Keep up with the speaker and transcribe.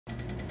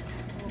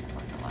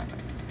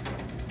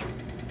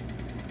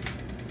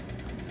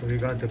So we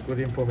got the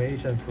good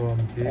information from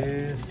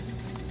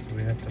this. So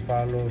we have to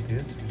follow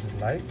this, which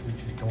is like,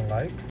 which is don't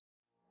like.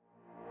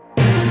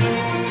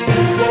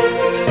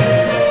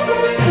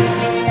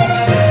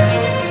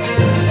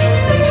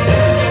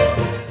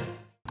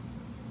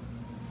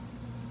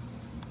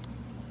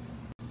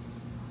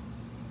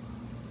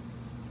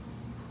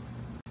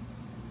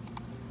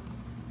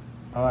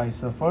 Alright,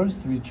 so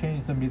first we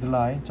change the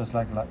midline, just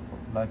like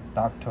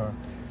doctor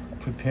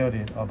prepared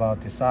it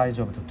about the size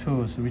of the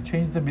tool. So we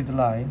change the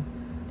midline.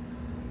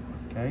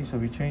 Okay, so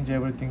we change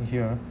everything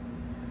here,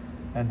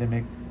 and then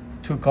make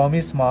two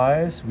gummy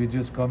smiles,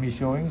 reduce gummy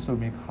showing, so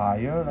make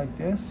higher like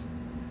this.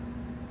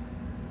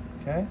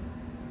 Okay,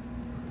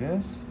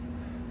 this.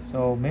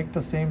 So make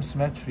the same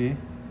symmetry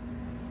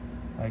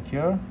like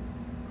here.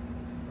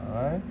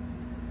 Alright.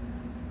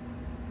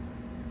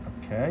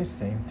 Okay,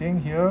 same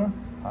thing here,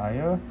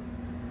 higher.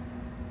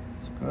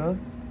 It's good.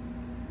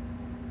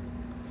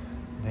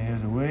 Then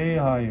here's way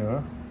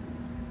higher.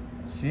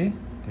 See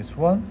this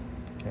one?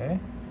 Okay.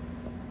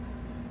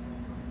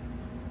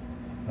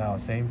 Now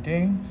same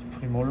thing,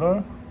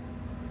 premolar.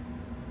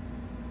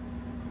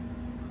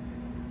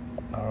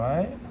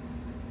 Alright.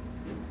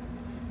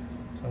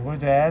 So I'm going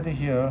to add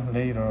here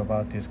later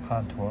about this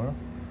contour.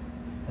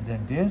 And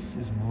then this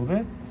is move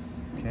it.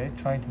 Okay,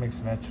 trying to make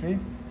symmetry.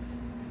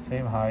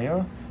 Same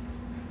higher.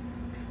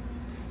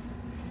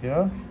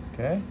 Here,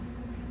 okay.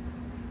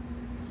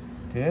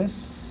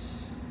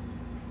 This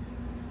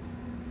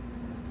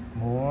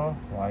more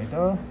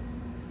wider.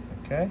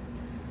 Okay,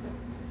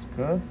 it's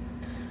good.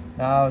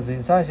 Now the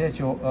inside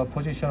edge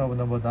position of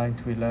number 9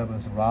 to 11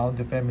 is round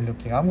family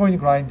looking. I'm going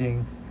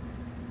grinding,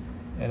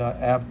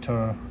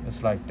 after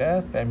it's like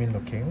that, family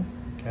looking.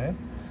 Okay,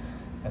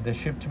 and the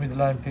shift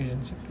midline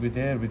patience with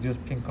there, reduce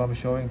pink gum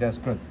showing. That's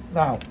good.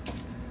 Now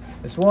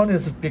this one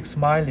is big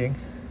smiling.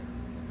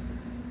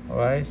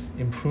 Alright,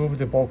 improve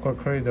the vocal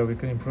corridor. We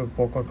can improve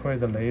vocal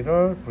corridor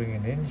later. Bring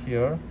it in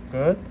here.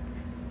 Good.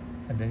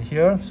 And then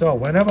here. So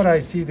whenever I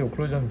see the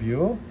occlusion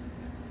view,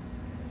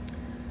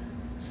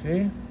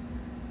 see.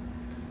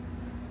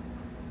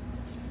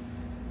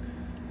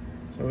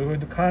 So we're going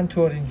to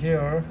contour in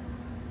here.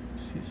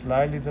 See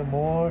slightly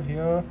more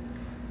here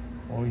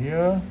or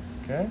here.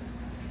 Okay.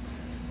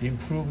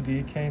 Improve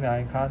the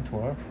canine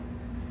contour.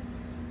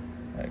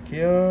 Like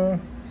here.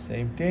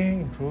 Same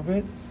thing. Improve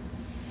it.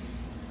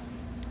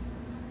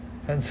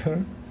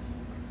 Pencil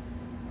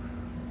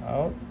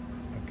out.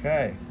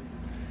 Okay,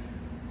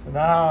 so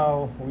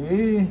now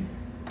we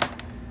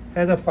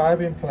had a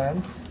 5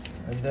 implants,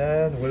 and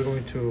then we're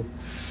going to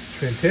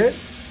print it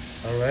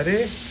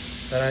already.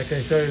 Then I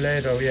can show you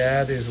later. We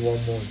add this one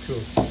more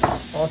too.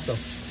 Awesome.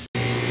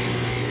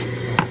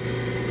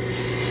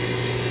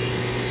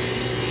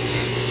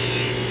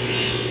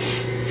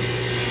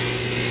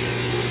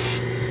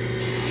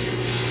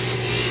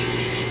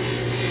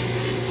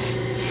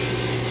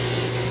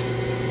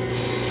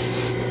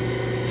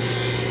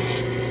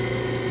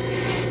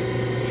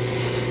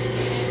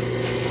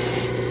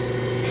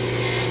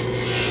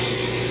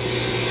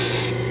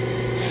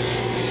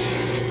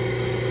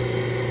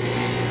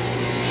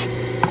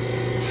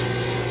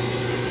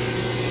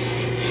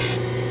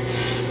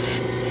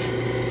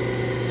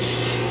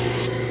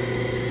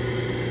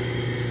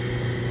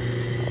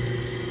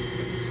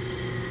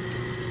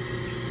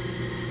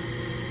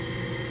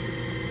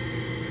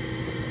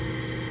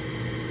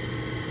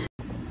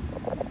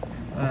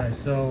 Alright,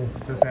 so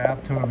just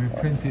after we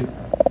printed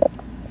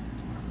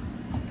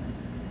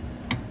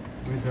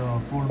with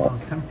the 4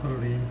 months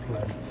temporary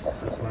implants,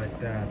 just like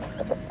that,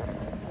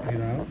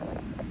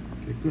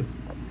 Okay, good.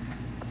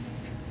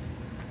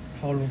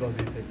 How long does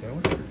it take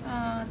though?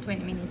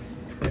 20 minutes.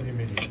 20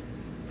 minutes.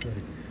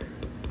 Good.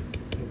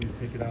 So we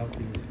take it out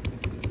in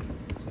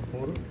some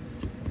photo.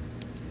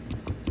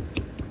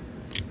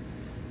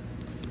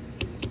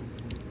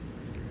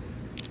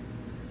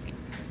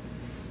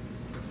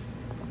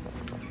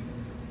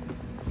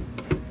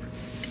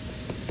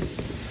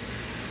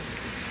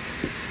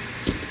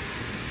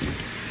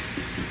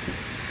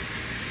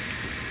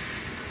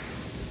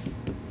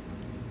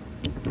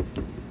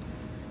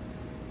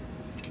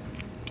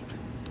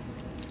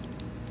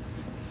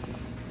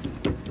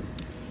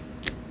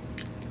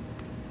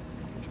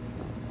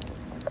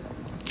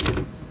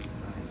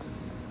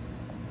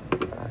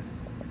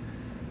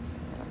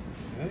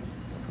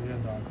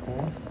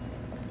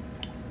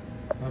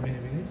 How many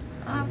minutes?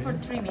 For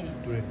 3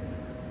 minutes. 3 minutes.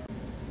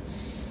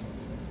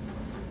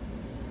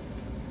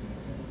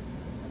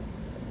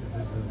 This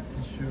is a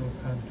tissue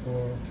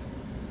contour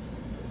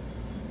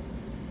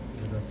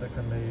with a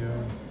second layer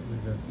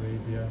with the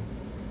gradient,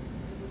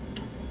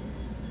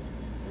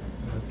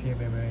 the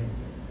PMMA,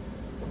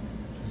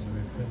 which is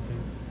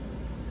reprinted.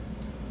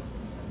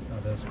 Now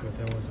that's good.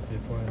 That was a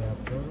before and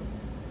after.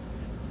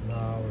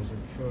 Now is a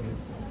purely.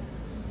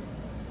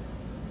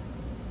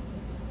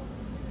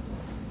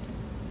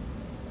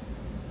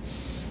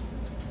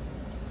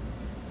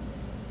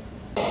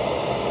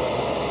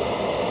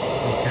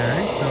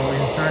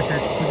 Inside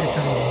that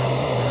position of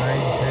number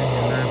 9, 10,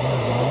 11,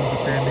 round the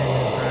family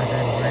inside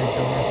and right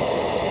doors,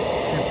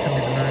 shift to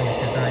midline.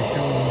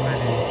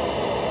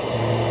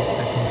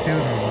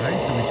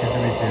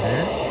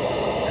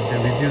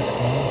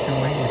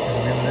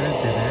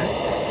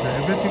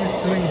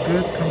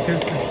 good compared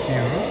to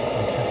here,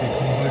 which is the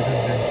conversion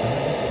denture.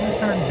 The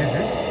full-time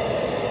visits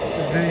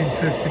is very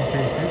interesting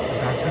cases, the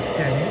doctor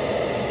scanning.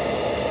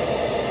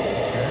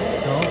 Okay,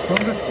 so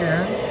from the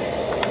scan,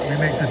 we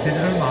make the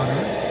digital model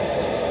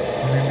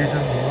from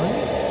Envision 1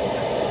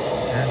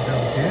 and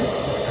this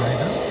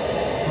guidance.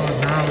 So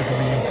now it will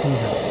be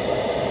improved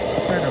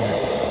quite a bit.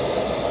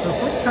 So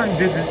first-time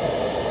visit,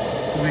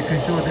 we can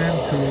show them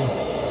to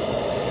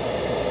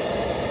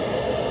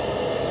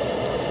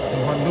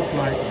what look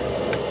like.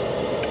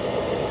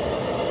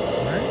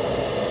 Right?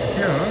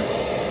 Here,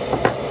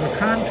 the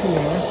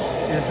contour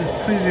is this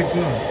pretty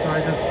good. So I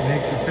just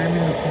make the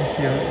family looking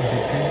here in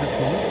between the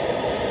two.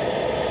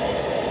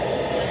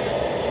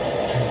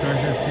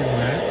 Incision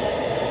silhouette.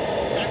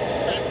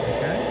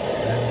 Okay,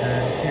 and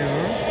then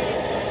here,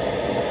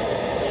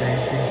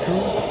 same thing too.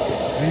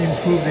 We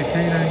improve the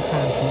canine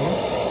contour.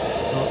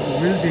 So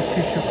it will be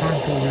tissue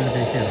contour will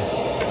be here.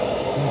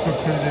 Local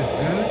period is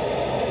good.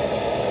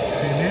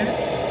 Trim it.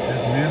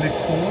 That's really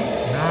cool.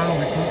 Now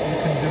we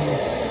can do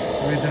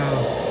with a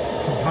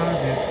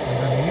composite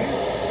underneath.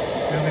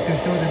 Then we can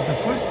show them the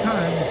first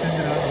time we send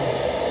it out.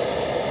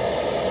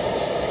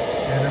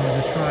 And I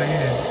was try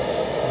it.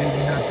 They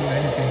did not do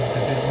anything.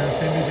 They did not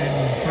send me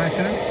any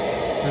impression.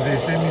 So they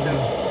send me the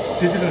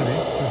digitally.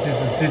 So this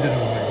is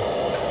digital way.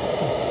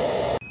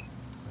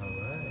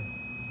 Alright.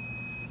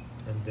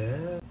 And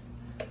then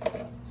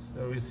so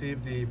we receive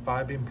the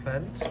 5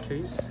 implant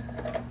case.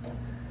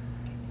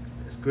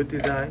 It's good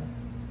design.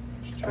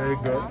 Very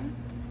good. One.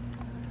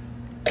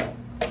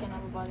 Skin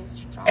of body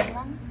strong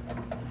one.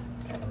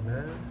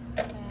 Okay.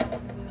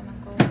 And we're gonna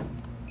go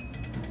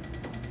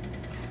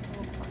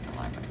look for the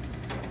light.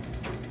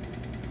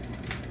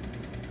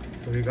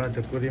 So we got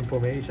the good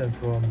information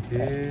from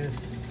this.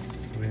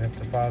 We have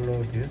to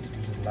follow this,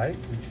 which is like,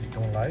 which is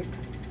don't like.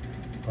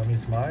 Come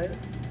smile.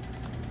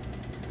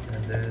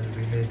 And then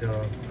we made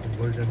a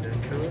conversion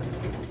denture,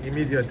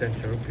 immediate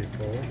denture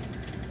before.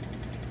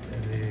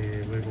 And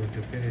we're going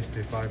to finish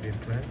the 5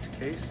 implant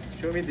case.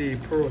 Show me the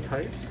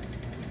prototypes.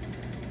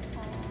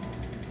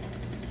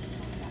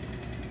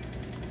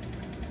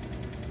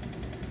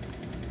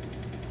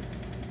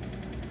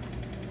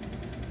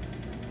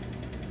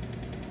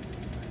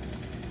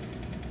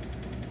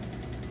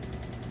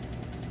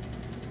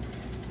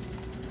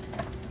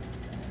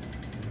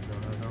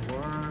 Another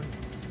one.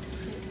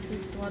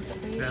 This is what the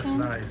patient. That's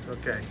nice.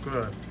 Okay,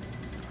 good.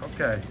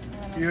 Okay,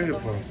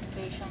 beautiful.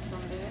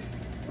 From this.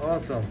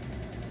 Awesome.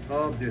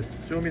 Love this.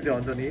 Show me the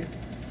underneath,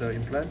 the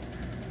implant.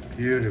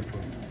 Beautiful.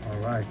 All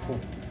right, cool.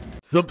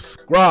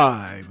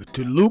 Subscribe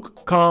to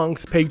Luke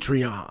Kahn's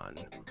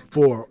Patreon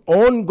for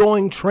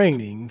ongoing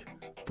training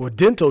for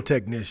dental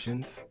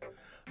technicians,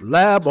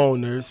 lab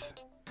owners,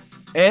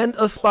 and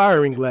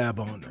aspiring lab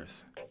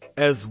owners,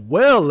 as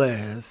well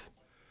as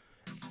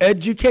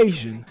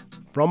education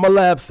from a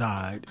lab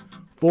side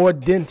for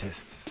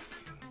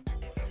dentists.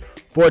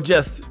 For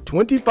just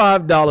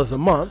 $25 a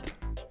month,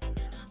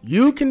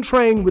 you can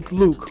train with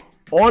Luke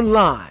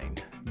online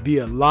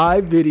via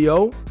live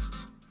video,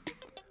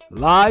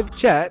 live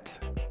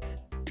chats,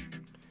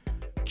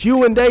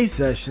 Q&A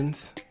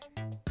sessions,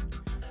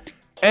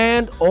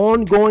 and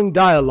ongoing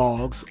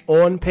dialogues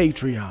on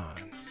Patreon.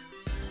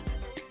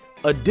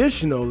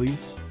 Additionally,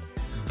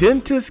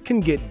 dentists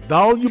can get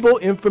valuable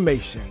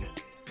information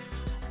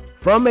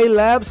from a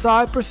lab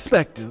side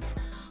perspective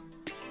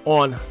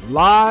on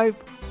live,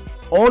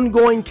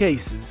 ongoing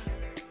cases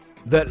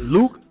that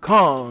Luke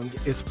Kahng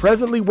is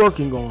presently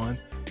working on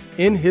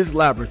in his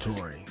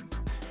laboratory.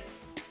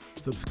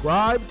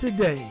 Subscribe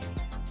today